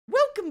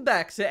Welcome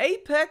back to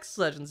Apex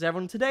Legends,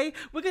 everyone. Today,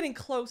 we're getting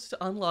close to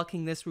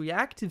unlocking this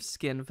reactive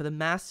skin for the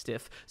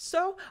Mastiff.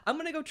 So, I'm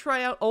gonna go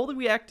try out all the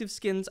reactive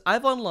skins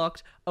I've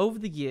unlocked over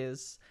the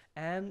years.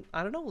 And,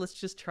 I don't know, let's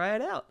just try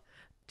it out.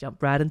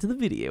 Jump right into the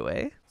video,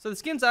 eh? So the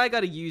skins I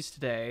gotta use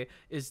today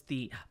is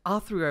the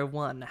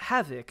R301,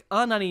 Havoc,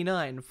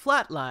 R99,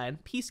 Flatline,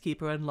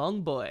 Peacekeeper, and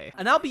Longboy.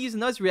 And I'll be using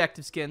those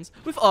reactive skins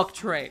with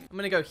Octane. I'm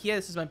gonna go here,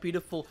 this is my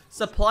beautiful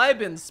supply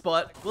bin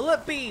spot. Will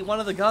it be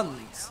one of the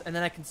guns? And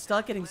then I can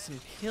start getting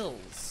some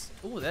kills.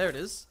 Oh, there it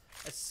is.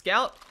 A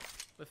scout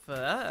with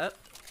that.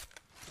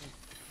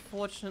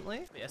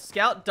 Unfortunately. Yeah,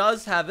 scout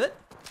does have it.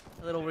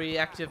 A little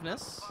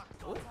reactiveness.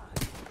 Ooh.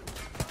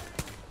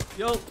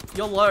 You're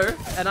low,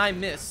 and I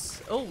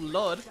miss. Oh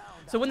lord!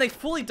 So when they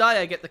fully die,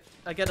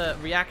 I get a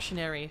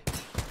reactionary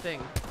thing.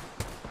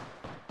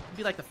 It'd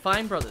be like the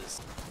Fine Brothers.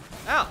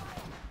 Ow!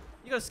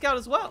 You got a scout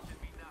as well.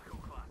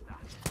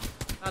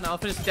 Oh no! I'll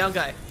finish the down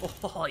guy.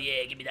 Oh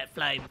yeah! Give me that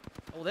flame.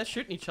 Oh, they're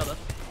shooting each other.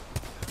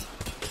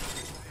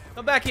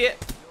 Come back here.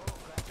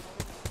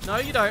 No,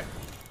 you don't.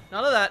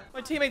 None of that.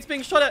 My teammate's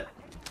being shot at.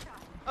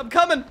 I'm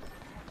coming.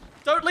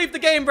 Don't leave the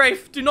game,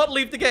 Rafe. Do not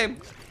leave the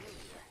game.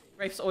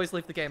 Rafes always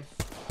leave the game.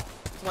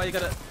 Why you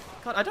gotta...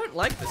 God, I don't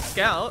like the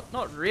scout.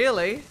 Not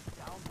really.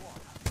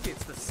 Maybe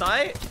it's the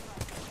sight.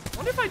 I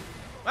wonder if I...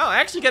 Wow, I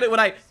actually get it when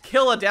I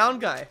kill a down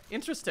guy.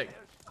 Interesting.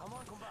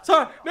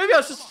 So, maybe I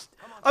was just...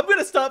 I'm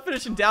gonna start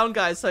finishing down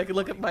guys so I can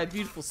look at my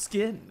beautiful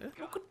skin.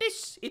 Look at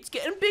this. It's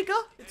getting bigger.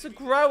 It's a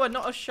grower,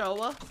 not a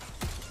shower.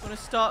 I'm gonna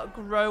start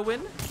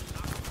growing.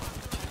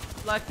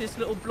 Like this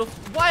little bluff.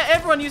 Why are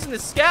everyone using the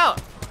scout?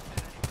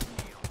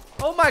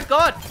 Oh my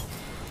god.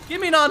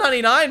 Give me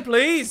 999,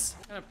 please.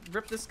 I'm gonna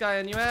rip this guy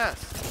in your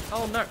ass.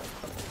 Oh no.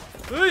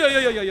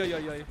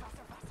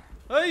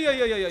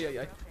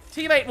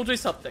 Teammate will do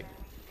something.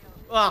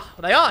 Ah,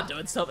 they are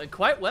doing something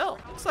quite well.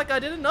 Looks like I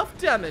did enough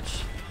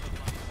damage.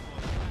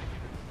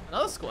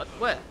 Another squad.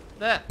 Where?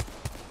 There.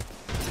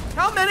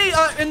 How many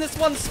are in this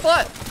one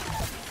spot?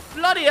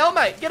 Bloody hell,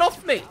 mate. Get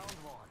off me.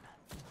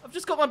 I've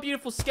just got my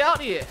beautiful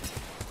scout here.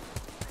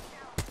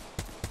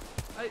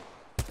 I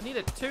need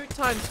it 2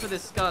 times for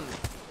this gun.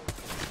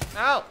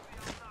 Ow.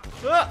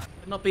 Ugh.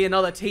 Not be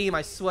another team,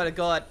 I swear to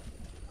God.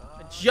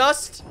 I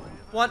just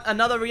want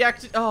another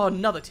reactive. Oh,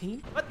 another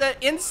team? What, they're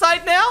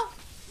inside now?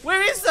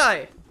 Where is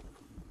they?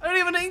 I don't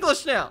even know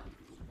English now.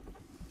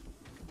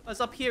 Oh,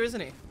 it's up here,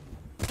 isn't he?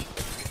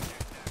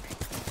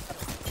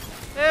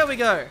 There we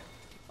go.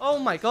 Oh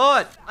my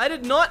God. I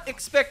did not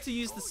expect to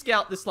use the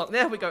scout this long.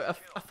 There we go.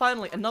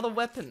 Finally, another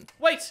weapon.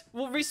 Wait,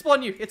 we'll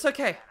respawn you. It's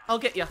okay. I'll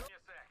get you.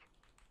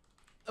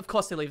 Of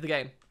course they leave the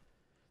game.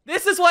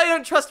 This is why I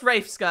don't trust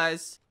Wraiths,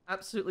 guys.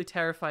 Absolutely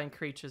terrifying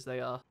creatures they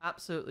are.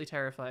 Absolutely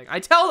terrifying. I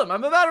tell them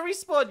I'm about to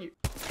respawn you.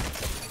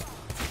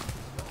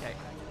 Okay.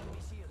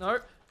 No.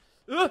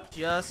 Ugh.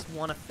 Just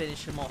want to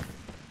finish him off.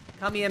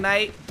 Come here,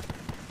 mate.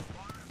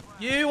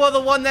 You are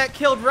the one that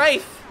killed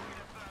Wraith.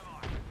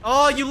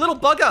 Oh, you little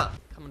bugger.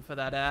 Coming for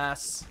that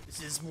ass.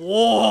 This is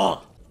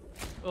war.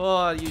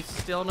 Oh, you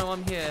still know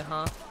I'm here,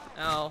 huh?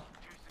 Ow.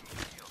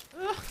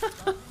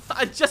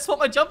 I just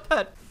want my jump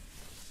pad.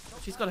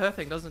 She's got her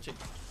thing, doesn't she?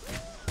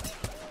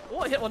 Oh,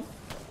 I hit one.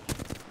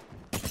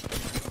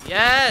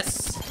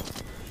 Yes!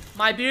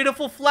 My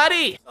beautiful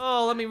flatty!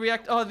 Oh, let me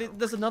react. Oh,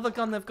 there's another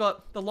gun they've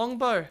got. The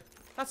longbow.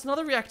 That's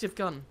another reactive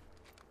gun.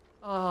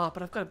 Oh,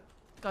 but I've got a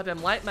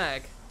goddamn light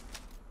mag.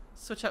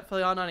 Switch up for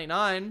the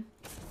R99.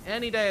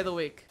 Any day of the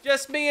week.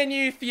 Just me and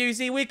you,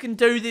 Fusey. We can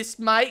do this,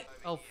 mate.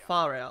 Oh,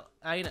 far out.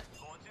 Ain't it?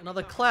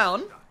 Another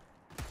clown.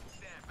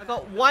 I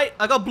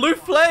got blue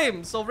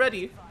flames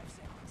already.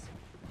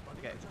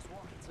 Okay.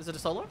 Is it a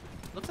solo?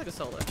 Looks like a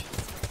solo.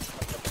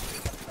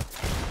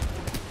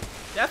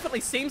 Definitely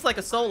seems like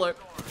a solo.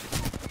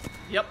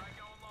 Yep.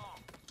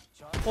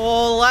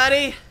 Oh,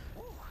 laddie.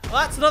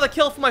 Well, that's another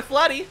kill for my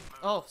flatty.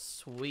 Oh,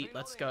 sweet.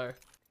 Let's go.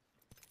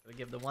 We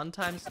give the 1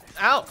 times.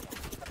 Ow! I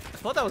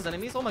thought that was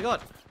enemies. Oh my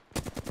god.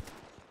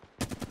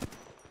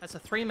 That's a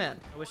 3-man.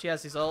 I wish he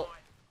has his ult.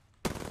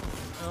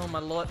 Oh my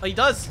lord. Oh, he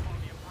does.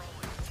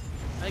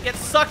 I get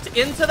sucked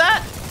into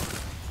that?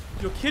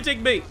 You're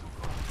kidding me.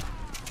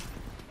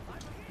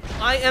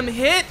 I am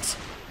hit.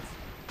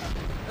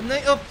 And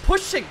they are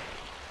pushing.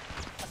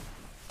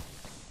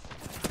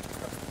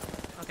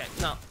 Okay,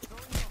 no.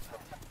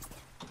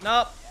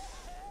 Nope.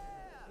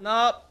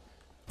 Nope.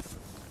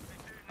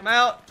 I'm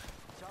out.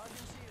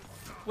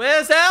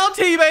 Where's our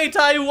teammate,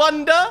 I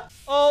wonder?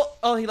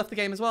 Oh, he left the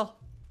game as well.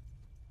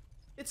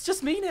 It's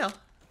just me now.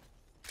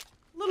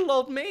 Little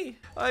old me.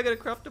 I gotta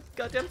craft a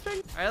goddamn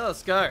thing. Alright,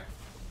 let's go.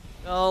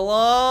 A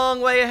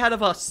long way ahead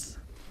of us.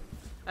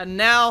 And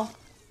now,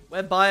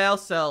 we're by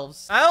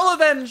ourselves. I'll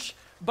avenge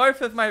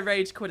both of my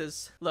rage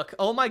quitters. Look,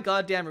 all my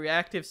goddamn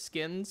reactive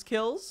skins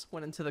kills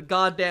went into the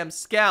goddamn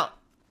scout.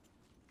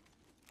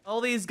 All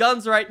these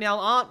guns right now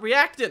aren't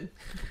reacting.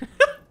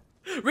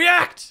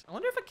 React! I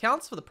wonder if it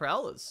counts for the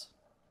prowlers.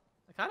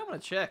 I kind of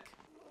want to check.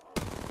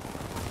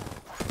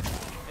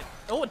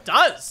 Oh, it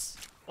does.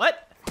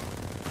 What?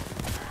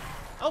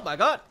 Oh my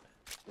god.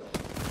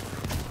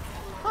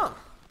 Huh.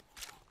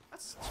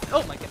 That's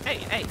Oh my god.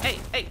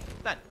 Hey.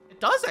 That, it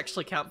does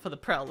actually count for the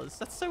prowlers.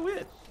 That's so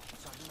weird.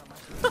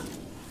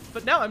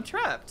 But now I'm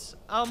trapped.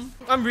 I'm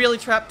really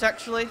trapped,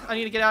 actually. I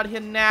need to get out of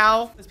here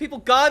now. There's people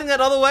guarding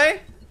that other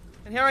way.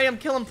 And here I am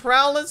killing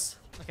prowlers.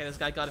 Okay, there's a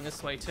guy guarding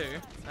this way too.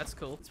 That's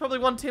cool. There's probably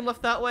one team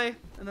left that way.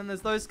 And then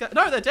there's those guys.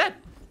 No, they're dead.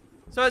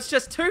 So it's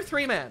just 2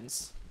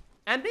 3-mans.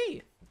 And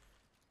me.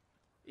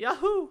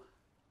 Yahoo.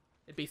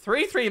 It'd be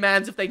 3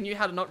 3-mans if they knew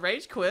how to not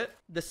rage quit.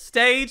 The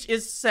stage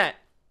is set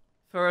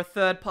for a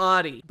third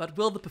party. But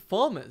will the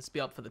performers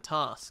be up for the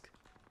task?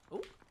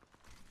 Ooh.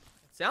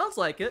 Sounds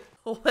like it.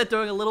 Oh, they're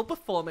doing a little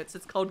performance.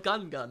 It's called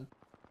Gun.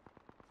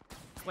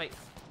 Wait,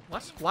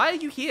 what? Why are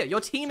you here?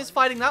 Your team is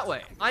fighting that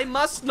way. I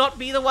must not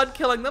be the one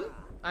killing them.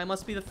 I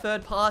must be the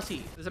third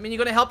party. Does that mean you're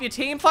gonna help your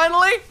team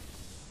finally?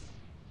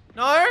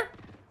 No?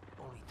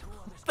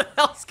 What the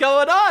hell's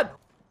going on?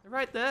 They're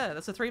right there.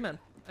 That's a 3-man.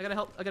 I gotta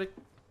help. I gotta...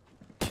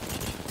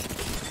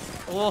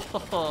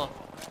 Oh,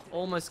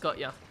 almost got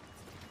ya.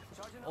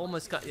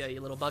 Almost got ya,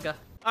 you little bugger.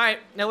 All right,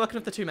 now working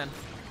with the 2-man.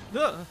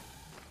 Ugh.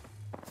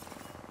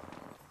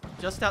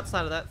 Just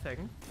outside of that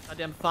thing.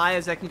 Goddamn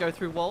fires that can go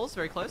through walls,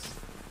 very close.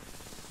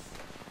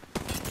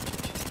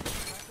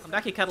 I'm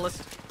back here,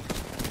 Catalyst.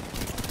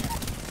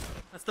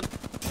 That's the...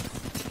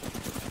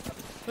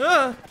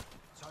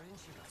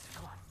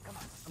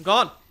 I'm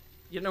gone.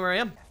 You don't know where I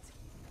am.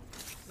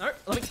 No,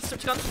 let me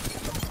switch gun.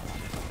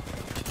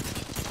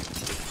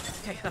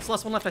 Okay, that's the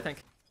last one left, I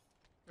think.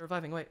 They're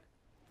reviving, wait.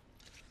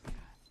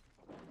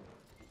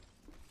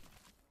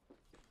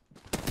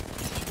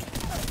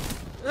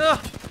 Ugh.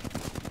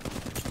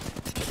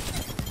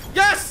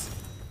 Yes!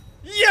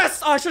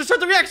 Yes! Oh, I should have tried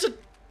the reaction!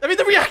 I mean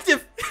the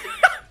reactive!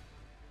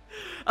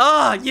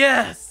 Ah,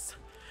 yes!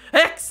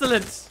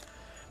 Excellent!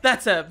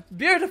 That's a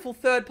beautiful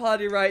third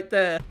party right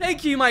there.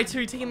 Thank you, my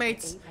 2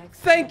 teammates.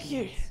 Thank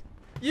you.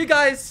 You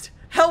guys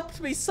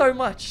helped me so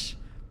much.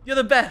 You're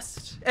the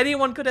best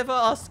anyone could ever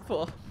ask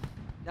for.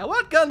 Now,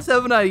 what guns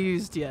haven't I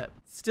used yet?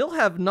 Still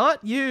have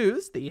not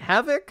used the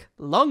Havoc,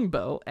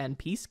 Longbow, and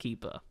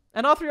Peacekeeper.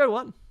 And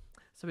R301.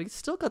 So we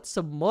still got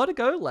some more to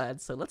go,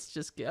 lads. So let's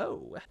just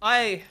go.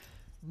 I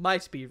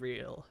might be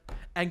real.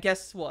 And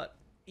guess what,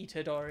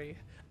 Itadori?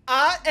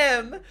 I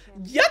am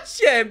your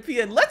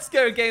champion. Let's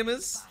go,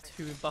 gamers.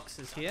 2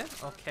 boxes here.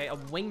 Okay, a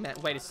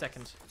wingman. Wait a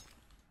second.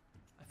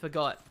 I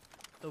forgot.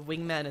 The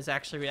wingman is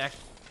actually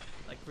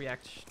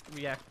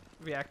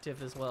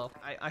reactive as well.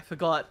 I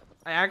forgot.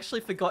 I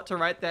actually forgot to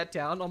write that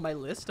down on my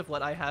list of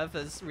what I have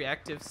as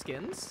reactive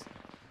skins.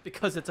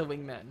 Because it's a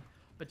wingman.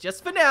 But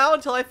just for now,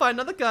 until I find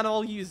another gun,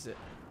 I'll use it.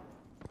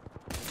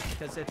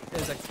 Because it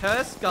is a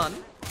cursed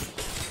gun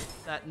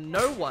that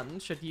no one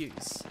should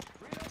use.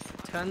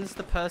 It turns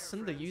the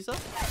person, the user,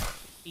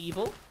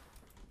 evil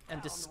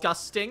and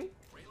disgusting.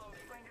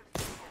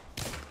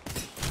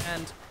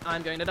 And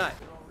I'm going to die.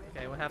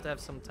 Okay, we'll have to have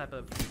some type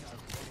of...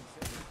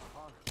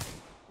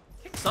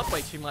 Kicks up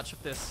way too much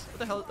of this. What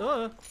the hell?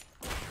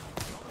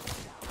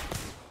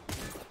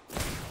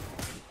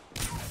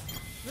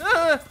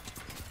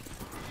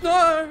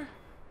 No!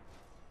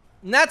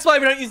 And that's why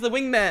we don't use the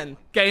wingman,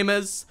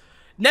 gamers.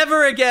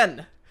 Never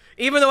again.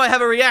 Even though I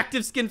have a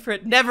reactive skin for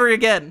it, never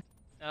again.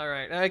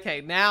 Alright,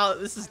 okay, now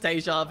this is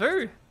deja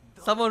vu.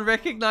 Someone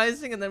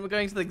recognizing and then we're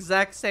going to the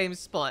exact same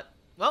spot.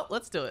 Well,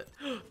 let's do it.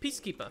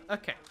 Peacekeeper,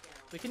 okay.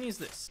 We can use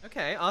this.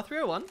 Okay,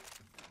 R301.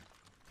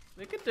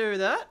 We could do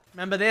that.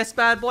 Remember this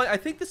bad boy? I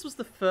think this was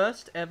the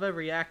first ever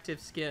reactive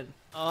skin.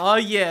 Oh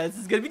yeah, this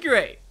is gonna be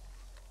great.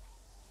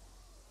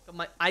 Got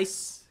my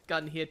ice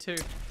gun here too.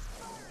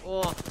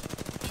 Oh.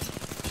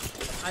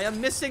 I am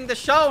missing the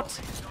shot.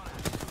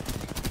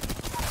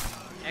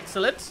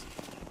 Excellent.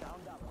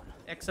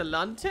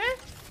 Excellente.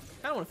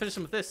 I don't want to finish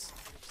him with this.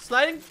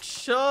 Sliding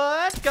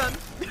shotgun.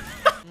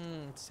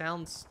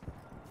 Sounds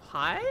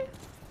high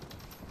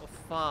or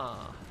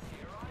far?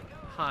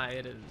 High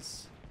it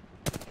is.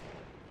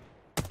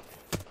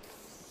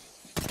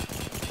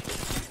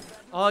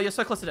 Oh, you're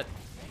so close to it.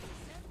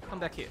 Come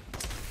back here.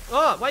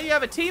 Oh, why do you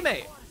have a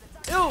teammate?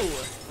 Ew.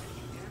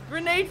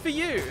 Grenade for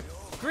you.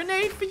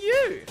 Grenade for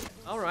you.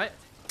 All right.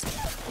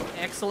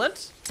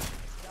 Excellent.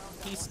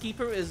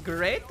 Peacekeeper is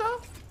great,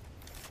 though.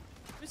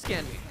 Who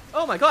scanned me?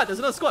 Oh my god, there's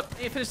another squad. I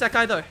need to finish that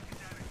guy, though.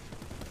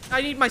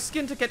 I need my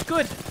skin to get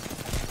good.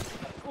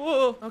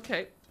 Whoa.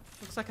 Okay.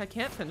 Looks like I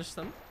can't finish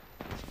them.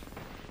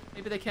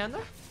 Maybe they can,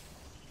 though?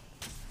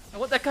 I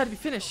want that guy to be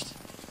finished.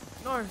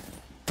 No.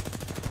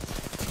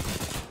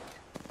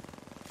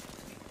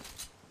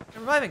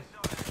 I'm reviving.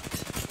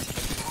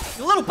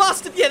 You little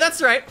bastard. Yeah,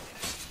 that's right.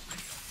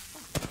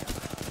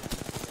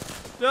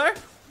 No.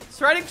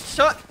 Riding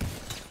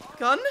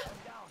shotgun.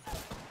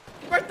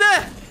 Right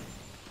there.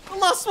 The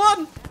last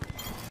one.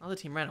 Other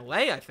team ran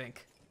away, I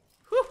think.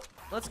 Whew.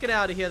 Let's get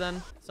out of here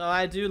then. So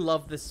I do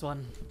love this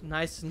one.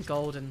 Nice and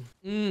golden.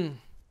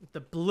 The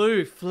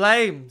blue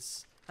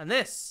flames. And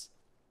this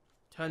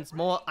turns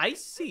more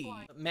icy.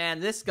 Man,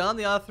 this gun,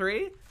 the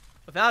R3,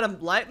 without a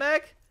light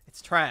mag,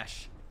 it's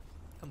trash.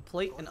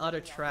 Complete and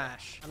utter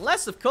trash.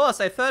 Unless, of course,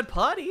 a third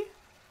party.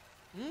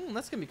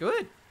 That's gonna be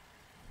good.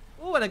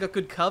 Oh, and I got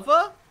good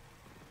cover.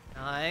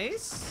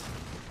 Nice.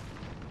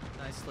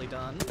 Nicely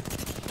done.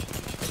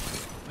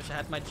 Wish I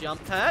had my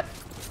jump pad.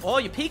 Oh,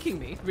 you're peeking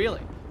me?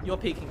 Really? You're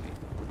peeking me.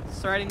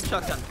 Starting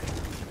shotgun.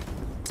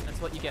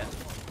 That's what you get.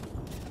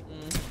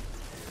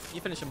 You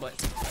finish him, boy.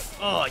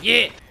 Oh,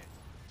 yeah!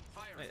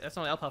 Wait, that's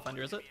not our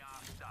Pathfinder, is it?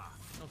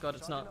 Oh god,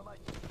 it's not.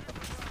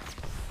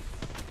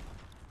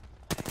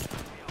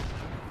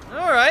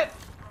 Alright.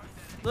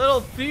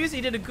 Little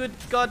Fusey did a good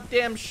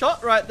goddamn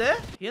shot right there.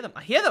 I hear them.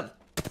 I hear them.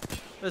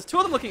 There's two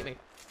of them looking at me.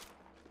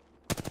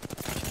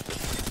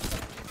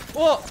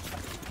 Oh!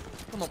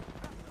 Come on.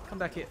 Come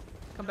back here.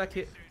 Come back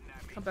here.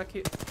 Come back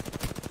here.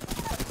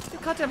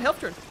 Good goddamn health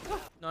drone. Oh,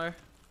 no.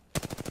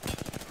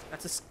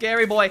 That's a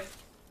scary boy.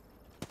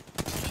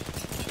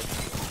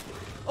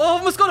 Oh,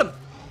 almost got him.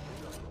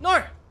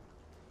 No.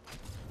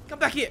 Come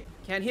back here.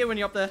 Can't hear when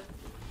you're up there.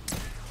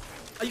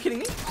 Are you kidding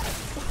me?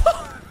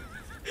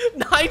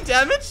 9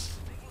 damage?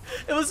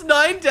 It was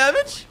 9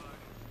 damage?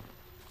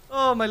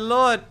 Oh my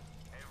lord.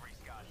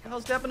 What the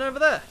hell's happening over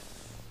there?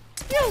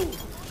 Pew!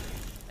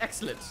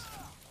 Excellent.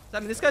 Does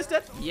that mean this guy's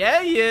dead?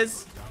 Yeah, he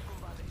is.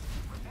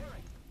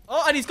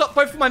 Oh, and he's got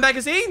both of my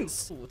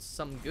magazines. Ooh,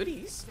 some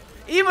goodies.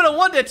 Even a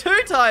wonder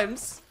 2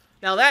 times.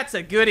 Now that's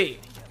a goodie.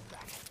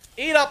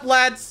 Eat up,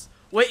 lads.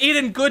 We're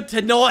eating good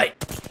tonight.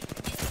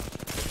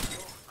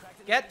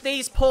 Get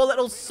these poor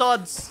little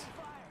sods.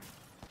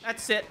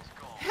 That's it.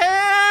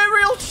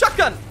 Aerial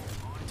shotgun.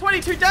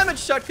 22 damage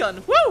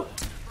shotgun. Woo!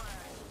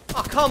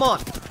 Oh, come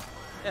on.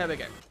 There we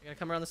go. You gonna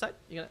come around the side?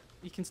 You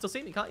can still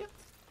see me, can't you?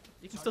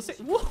 You can still see.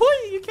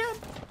 Woohoo! You can.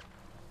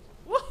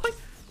 Woohoo!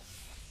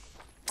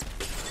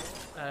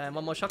 And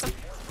one more shotgun.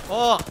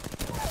 Oh!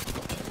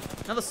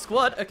 Another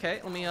squad. Okay,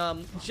 let me,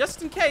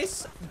 just in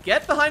case,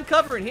 get behind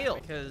cover and heal.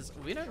 Because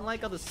we don't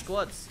like other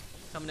squads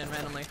coming in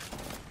randomly.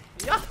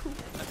 Yahoo!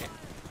 Okay.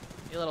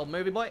 You little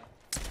movie boy.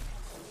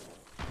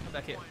 Come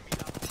back here.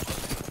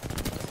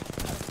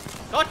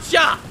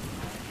 Gotcha!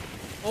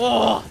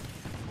 Oh!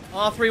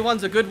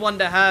 R31's a good one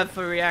to have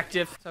for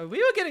reactive. So we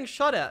were getting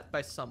shot at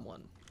by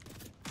someone.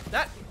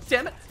 That,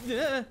 damn it.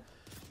 Yeah.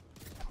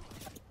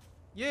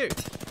 You.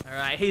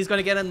 Alright, he's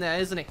gonna get in there,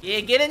 isn't he?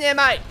 Yeah, get in there,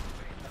 mate.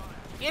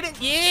 Get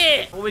it,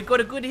 yeah! Well, we've got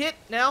a good hit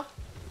now.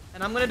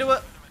 And I'm gonna do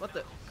it. What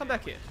the? Come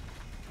back here.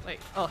 Wait,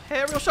 oh,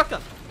 aerial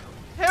shotgun.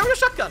 Aerial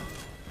shotgun.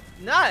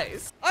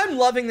 Nice. I'm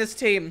loving this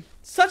team.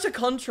 Such a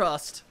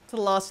contrast to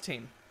the last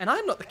team. And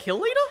I'm not the kill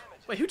leader?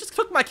 Wait, who just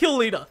took my kill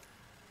leader?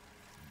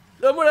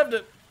 I'm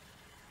gonna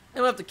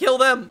have to kill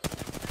them.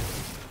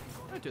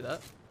 Don't do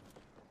that.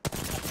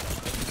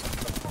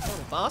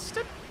 Little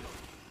bastard.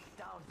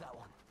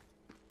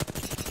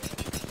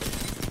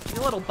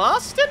 You little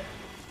bastard.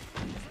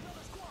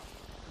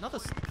 Another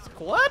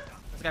squad?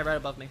 There's a guy right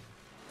above me.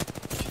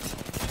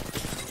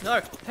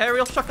 No,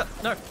 aerial shotgun.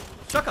 No,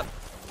 shotgun.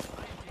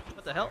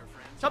 What the hell?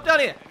 Jump down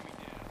here.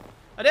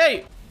 I dare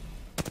you.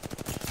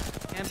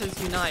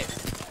 Campers unite.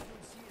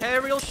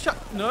 Aerial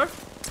shot. No.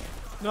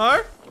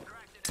 No.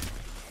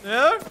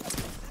 No.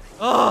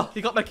 Oh,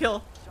 he got my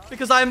kill.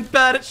 Because I'm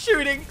bad at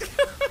shooting.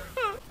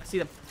 I see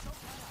them.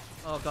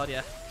 Oh god,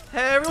 yeah.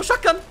 Aerial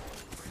shotgun.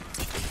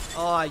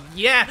 Oh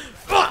yeah.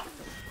 Oh,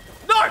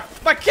 no,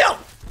 my kill.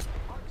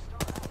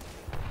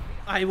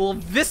 I will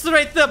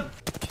eviscerate them.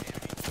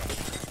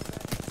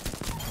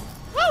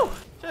 Woo!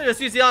 Should have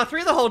just used the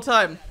R3 the whole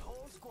time.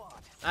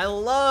 I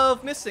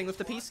love missing with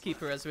the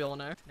Peacekeeper, as we all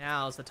know.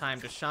 Now's the time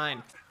to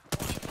shine.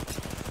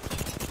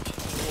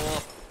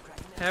 Oh.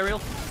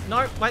 Aerial.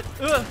 No, wait.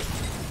 Ugh.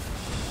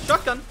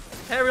 Shotgun.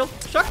 Aerial.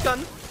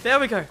 Shotgun. There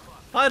we go.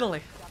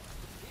 Finally.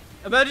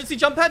 Emergency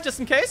jump pad, just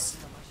in case.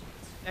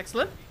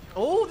 Excellent.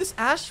 Oh, this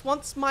Ash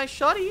wants my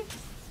shotty.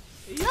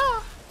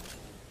 Yeah.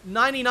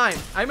 99.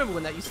 I remember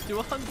when that used to do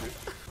 100.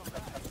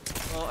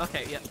 Oh,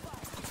 okay, yeah.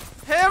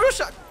 Aerial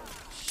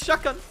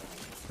shotgun.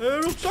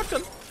 Aerial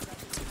shotgun.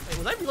 Wait,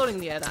 was I reloading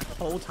in the air that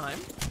whole time?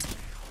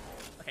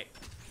 Okay.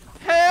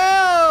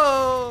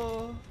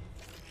 Hell!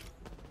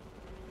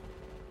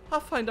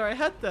 Pathfinder, I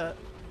had that.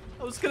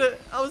 I was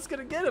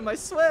gonna get him, I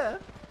swear.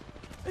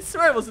 I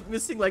swear I wasn't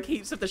missing like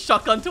heaps of the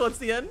shotgun towards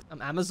the end.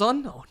 I'm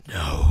Amazon? Oh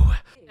no.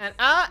 And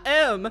I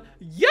am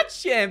your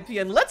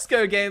champion. Let's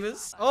go,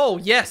 gamers. Oh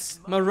yes,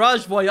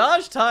 Mirage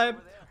Voyage time.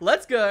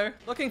 Let's go.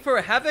 Looking for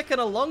a Havoc and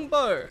a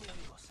longbow.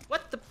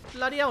 What the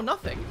bloody hell,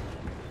 nothing?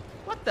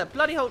 What the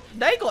bloody hell?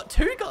 They got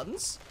 2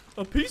 guns.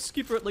 A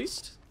Peacekeeper at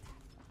least.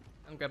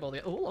 And grab all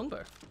the, oh,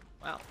 longbow.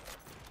 Wow.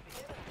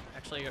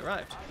 Actually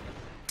arrived.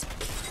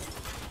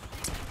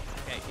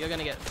 Okay, you're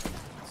gonna get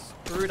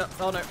screwed up.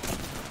 Oh no.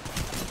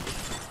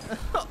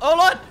 Oh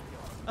lord!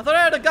 I thought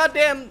I had a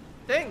goddamn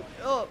thing.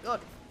 Oh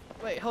god.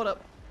 Wait, hold up.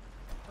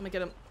 Let me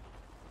get him.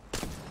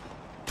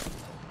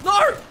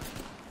 No!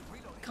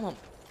 Come on.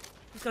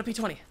 He's got a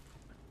P20.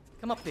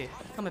 Come up here.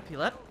 Come up here,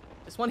 lad.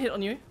 Just one hit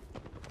on you.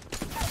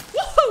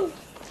 Woohoo!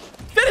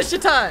 Finish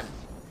your time!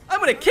 I'm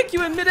gonna kick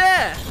you in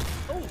midair!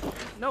 Oh,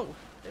 no.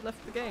 They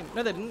left the game.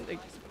 No, they didn't. They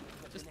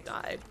just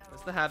died.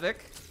 There's the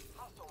Havoc.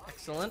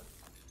 Excellent.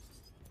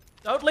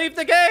 Don't leave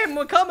the game!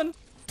 We're coming!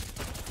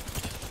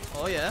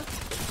 Oh, yeah.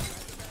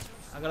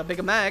 I got a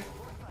bigger mag.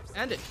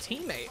 And a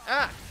teammate.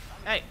 Ah!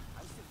 Hey!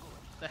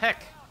 The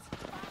heck?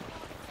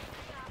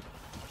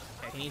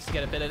 Okay, he needs to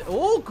get a bit of...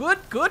 Oh, good,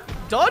 good.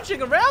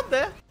 Dodging around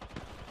there.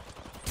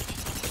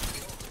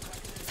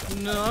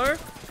 No.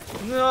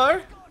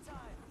 No.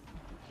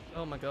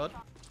 Oh my god.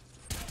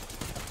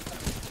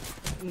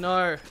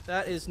 No,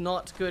 that is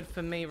not good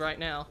for me right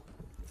now.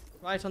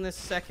 Right on this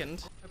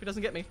second. Hope he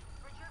doesn't get me.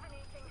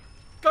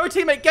 Go,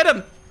 teammate, get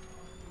him!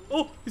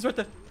 Oh, he's right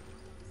there.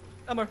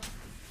 Ammo.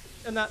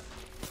 And that.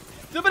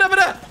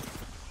 Zylbrad!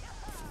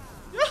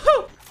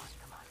 Yoo-hoo!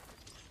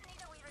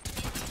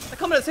 They're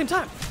coming at the same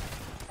time.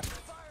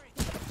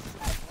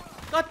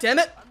 God damn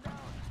it.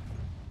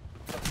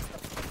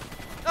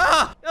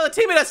 Ah! Now the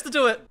teammate has to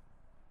do it.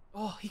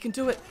 Oh, he can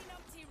do it.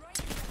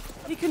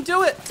 He can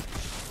do it.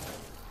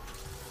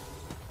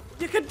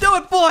 You can do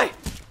it, boy!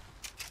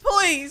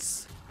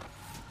 Please!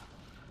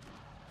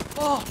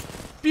 Oh,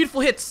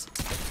 beautiful hits.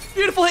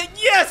 Beautiful hit.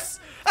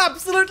 Yes!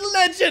 Absolute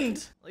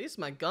legend! At least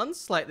my gun's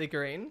slightly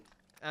green.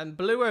 And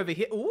blue over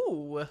here.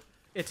 Ooh,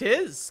 it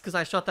is. Because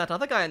I shot that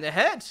other guy in the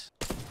head.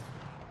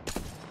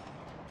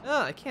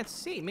 Oh, I can't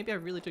see. Maybe I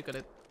really do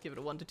gotta give it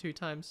a 1 to 2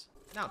 times.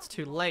 Now it's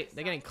too late.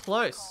 They're getting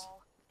close.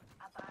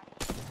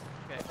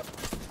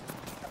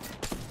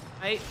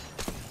 Okay.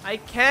 I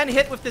can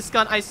hit with this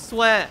gun, I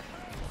swear.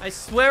 I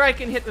swear I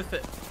can hit with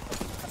it.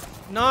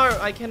 No,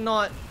 I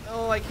cannot.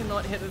 Oh, I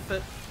cannot hit with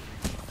it.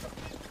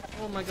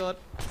 Oh my god.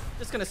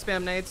 Just gonna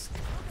spam nades.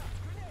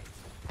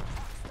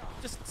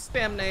 Just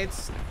spam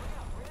nades.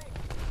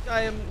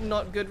 I am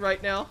not good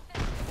right now.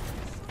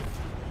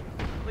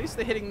 At least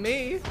they're hitting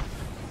me.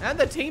 And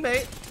the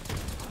teammate.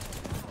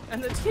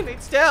 And the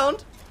teammate's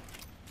downed.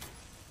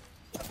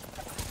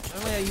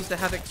 Only I use the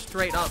Havoc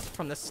straight up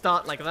from the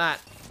start like that.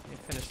 Let me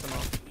finish them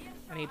off.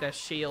 I need their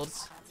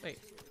shields. Wait.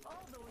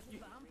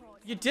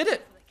 You did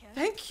it!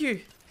 Thank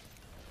you!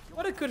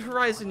 What a good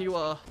Horizon you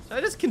are. Should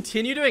I just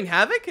continue doing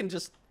Havoc and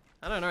just,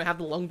 I don't know, have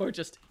the longbow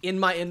just in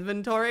my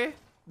inventory?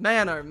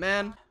 Man, oh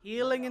man.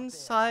 Healing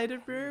inside a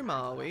room,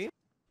 are we?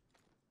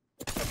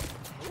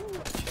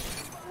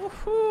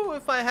 Woohoo!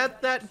 If I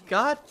had that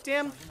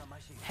goddamn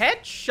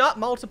headshot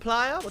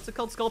multiplier. What's it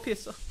called? Skull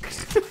piercer.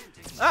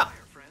 Ah!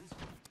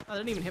 Oh,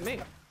 that didn't even hit me.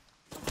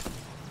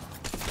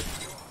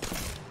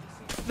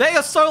 They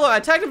are so low. I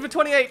tagged him for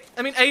 28.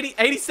 I mean 80,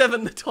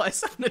 87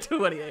 twice. I'm at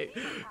 28.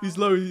 He's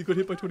low. He got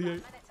hit by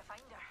 28.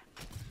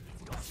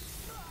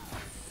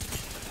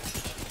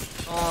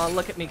 Oh,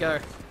 look at me go.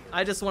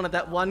 I just wanted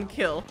that one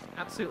kill.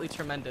 Absolutely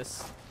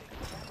tremendous.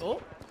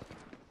 Oh.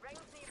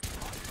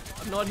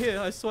 I'm not here,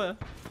 I swear.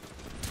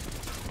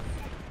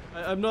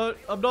 I'm not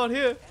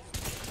here.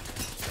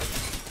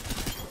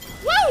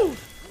 Woo!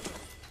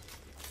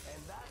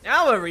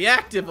 Now we're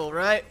reactive,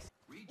 alright.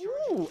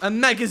 Ooh, a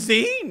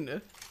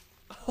magazine.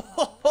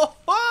 Ho, ho,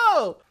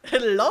 ho. A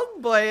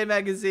long boy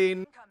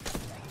magazine.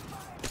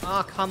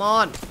 Oh, come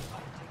on.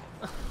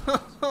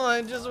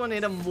 I just want to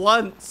hit him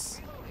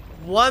once.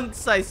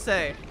 Once, I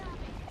say.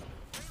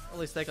 At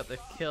least they got the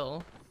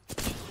kill.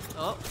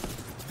 Oh.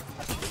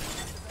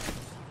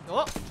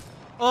 Oh.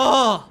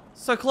 Oh,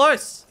 so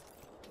close.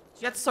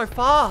 Yet so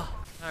far.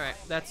 Alright,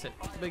 that's it.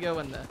 We go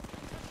in there.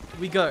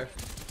 We go.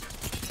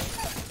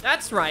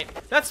 That's right.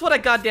 That's what I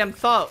goddamn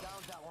thought.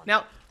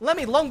 Now, let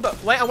me longbow.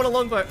 Wait, I want a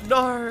longbow.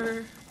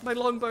 No. My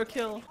longbow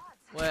kill.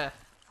 Where?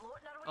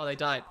 Oh, they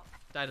died.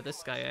 Died to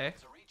this guy, eh?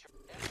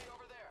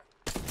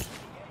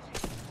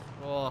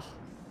 Oh.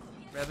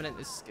 Revenant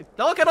is...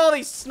 Look at all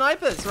these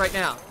snipers right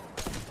now.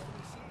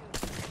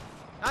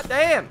 God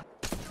damn.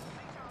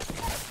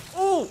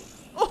 Ooh.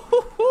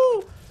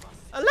 Ooh.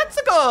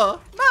 Let's go.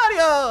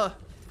 Mario.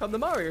 From the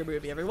Mario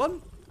movie,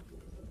 everyone.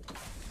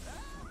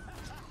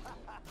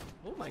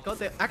 Oh my god,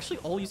 they're actually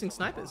all using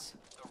snipers.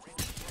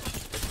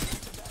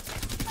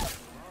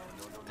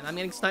 And I'm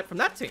getting sniped from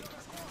that team.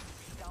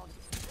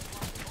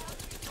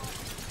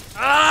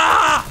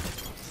 Ah!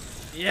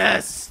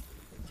 Yes!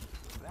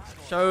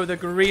 Show the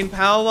green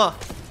power.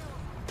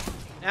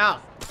 Ow.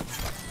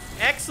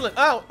 Excellent.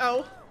 Oh,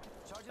 oh.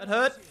 That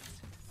hurt.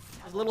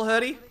 It was a little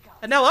hurty.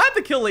 And now I'm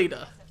the kill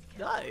leader.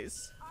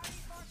 Nice.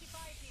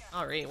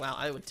 Alright, wow,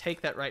 I would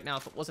take that right now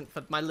if it wasn't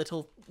for my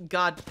little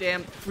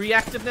goddamn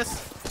reactiveness.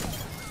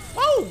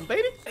 Whoa,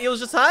 baby! He was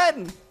just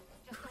hiding.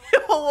 We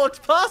all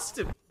walked past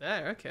him.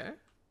 There, okay.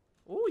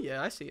 Oh,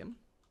 yeah, I see him.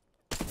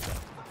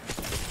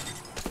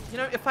 You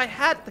know, if I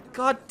had the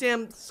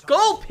goddamn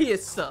skull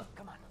piercer,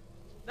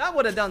 that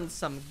would have done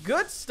some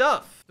good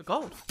stuff. The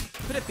gold.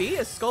 Could it be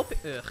a skull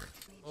piercer? Ugh.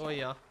 Oh,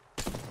 yeah.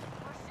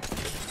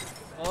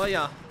 Oh,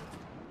 yeah.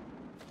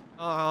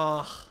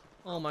 Oh,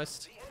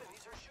 almost.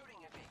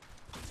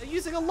 They're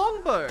using a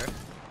longbow.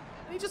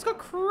 And he just got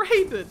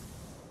crated.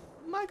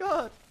 Oh my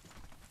god.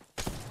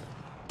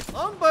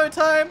 Longbow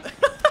time.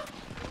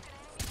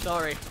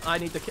 Sorry, I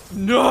need the kill.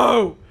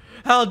 No!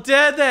 How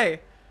dare they?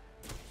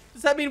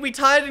 Does that mean we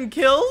tied in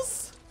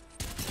kills?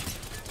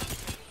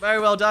 Very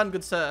well done,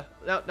 good sir.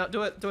 Now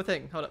do a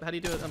thing. Hold up, how do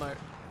you do it? Why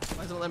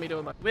doesn't it let me do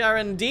it? We are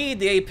indeed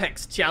the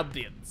Apex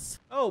champions.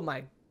 Oh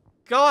my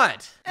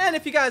God. And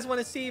if you guys want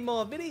to see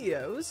more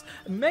videos,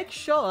 make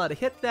sure to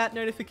hit that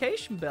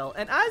notification bell.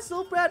 And I,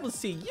 Zylbrad, will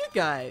see you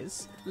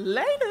guys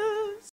later.